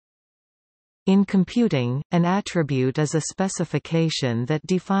In computing, an attribute is a specification that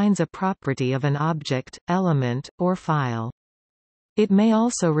defines a property of an object, element, or file. It may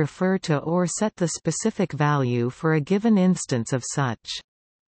also refer to or set the specific value for a given instance of such.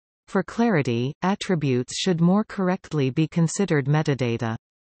 For clarity, attributes should more correctly be considered metadata.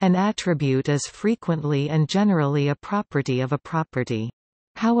 An attribute is frequently and generally a property of a property.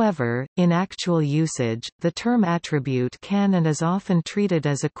 However, in actual usage, the term attribute can and is often treated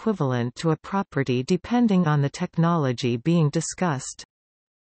as equivalent to a property depending on the technology being discussed.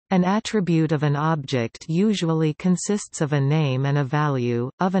 An attribute of an object usually consists of a name and a value,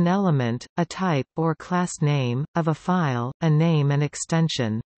 of an element, a type or class name, of a file, a name and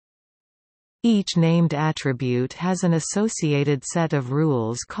extension. Each named attribute has an associated set of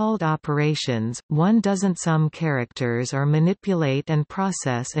rules called operations. One doesn't sum characters or manipulate and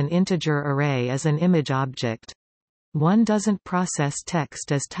process an integer array as an image object. One doesn't process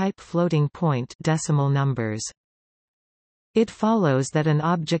text as type floating point decimal numbers. It follows that an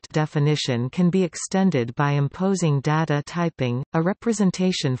object definition can be extended by imposing data typing, a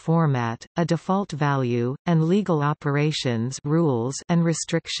representation format, a default value, and legal operations rules and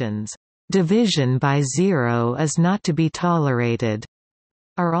restrictions. Division by zero is not to be tolerated,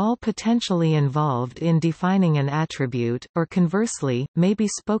 are all potentially involved in defining an attribute, or conversely, may be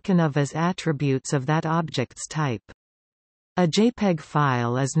spoken of as attributes of that object's type. A JPEG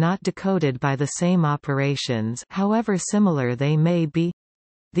file is not decoded by the same operations, however similar they may be.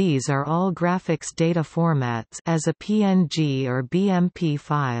 These are all graphics data formats as a PNG or BMP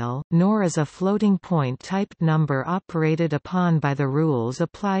file, nor is a floating point typed number operated upon by the rules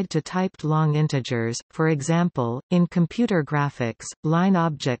applied to typed long integers. For example, in computer graphics, line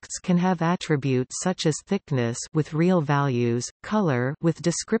objects can have attributes such as thickness with real values, color with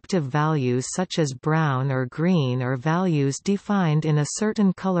descriptive values such as brown or green, or values defined in a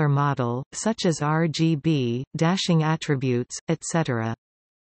certain color model, such as RGB, dashing attributes, etc.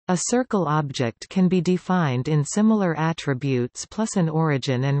 A circle object can be defined in similar attributes plus an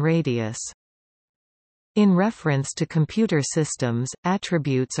origin and radius. In reference to computer systems,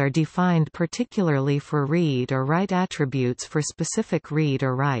 attributes are defined particularly for read or write attributes for specific read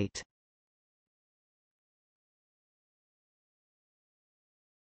or write.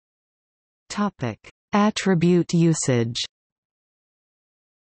 Topic: Attribute usage.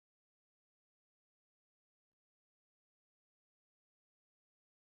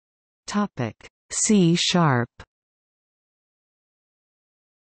 C#.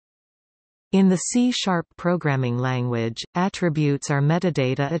 In the C# programming language, attributes are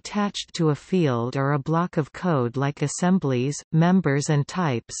metadata attached to a field or a block of code like assemblies, members and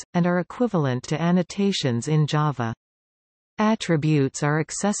types, and are equivalent to annotations in Java. Attributes are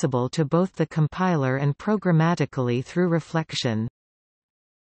accessible to both the compiler and programmatically through reflection.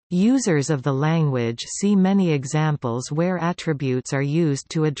 Users of the language see many examples where attributes are used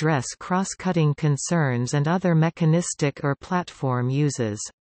to address cross-cutting concerns and other mechanistic or platform uses.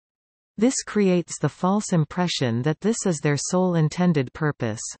 This creates the false impression that this is their sole intended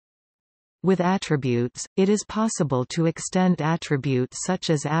purpose. With attributes, it is possible to extend attributes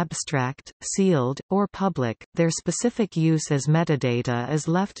such as abstract, sealed, or public. Their specific use as metadata is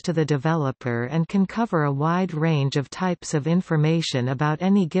left to the developer and can cover a wide range of types of information about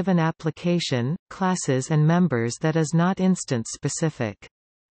any given application, classes and members that is not instance-specific.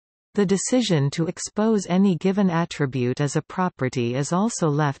 The decision to expose any given attribute as a property is also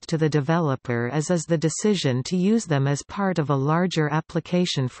left to the developer, as is the decision to use them as part of a larger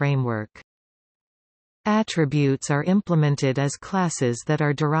application framework. Attributes are implemented as classes that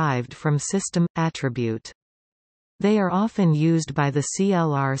are derived from system attribute. They are often used by the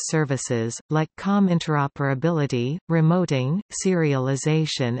CLR services, like COM interoperability, remoting,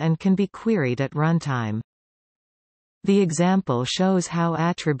 serialization, and can be queried at runtime. The example shows how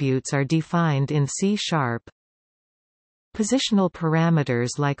attributes are defined in C#. Positional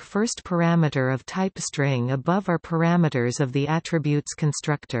parameters like first parameter of type string above are parameters of the attributes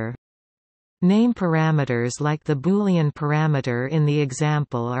constructor. Name parameters like the Boolean parameter in the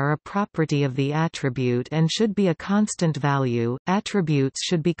example are a property of the attribute and should be a constant value. Attributes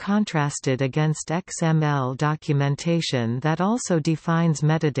should be contrasted against XML documentation that also defines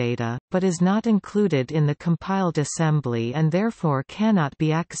metadata, but is not included in the compiled assembly and therefore cannot be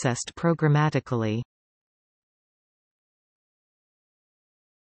accessed programmatically.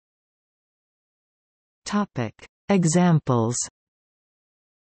 Topic: Examples.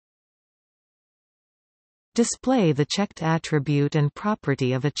 Display the checked attribute and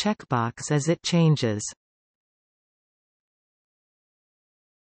property of a checkbox as it changes.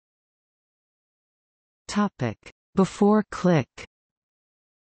 Topic: Before click.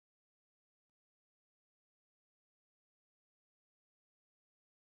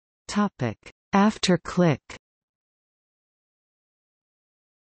 After click.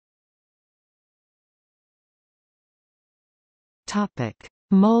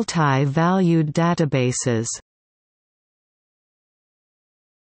 Multi-valued databases.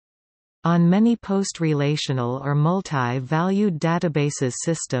 On many post-relational or multi-valued databases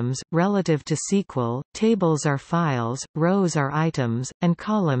systems, relative to SQL, tables are files, rows are items, and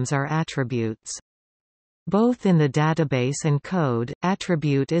columns are attributes. Both in the database and code,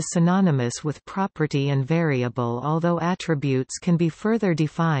 attribute is synonymous with property and variable, although attributes can be further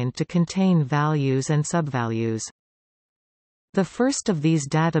defined to contain values and subvalues. The first of these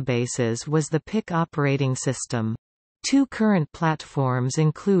databases was the PIC operating system. Two current platforms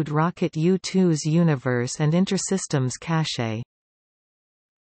include Rocket U2's Universe and InterSystems Cache.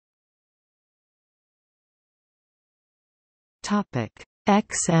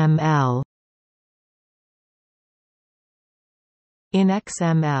 XML. In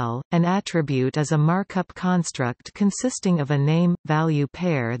XML, an attribute is a markup construct consisting of a name-value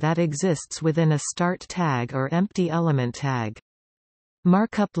pair that exists within a start tag or empty element tag.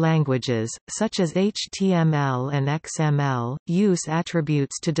 Markup languages, such as HTML and XML, use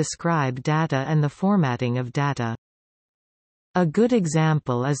attributes to describe data and the formatting of data. A good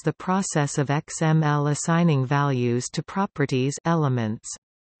example is the process of XML assigning values to properties elements.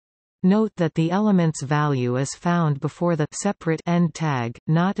 Note that the element's value is found before the separate end tag,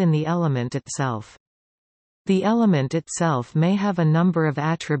 not in the element itself. The element itself may have a number of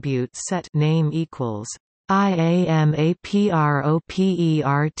attributes set name equals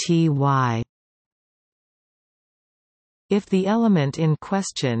IAMAPROPERTY. If the element in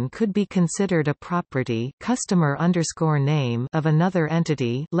question could be considered a property customer_name of another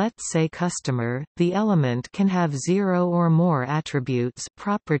entity, let's say customer, the element can have 0 or more attributes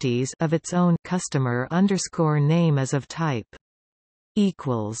properties of its own customer_name as of type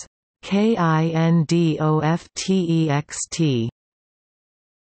equals KINDOFTEXT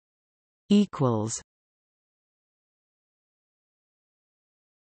equals.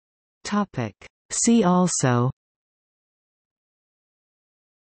 See also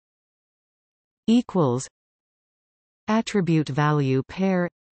equals attribute value pair,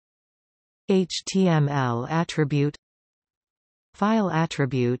 HTML attribute, file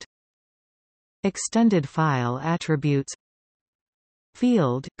attribute, extended file attributes,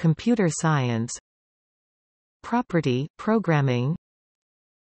 field computer science, property programming,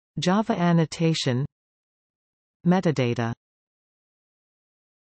 Java annotation, metadata.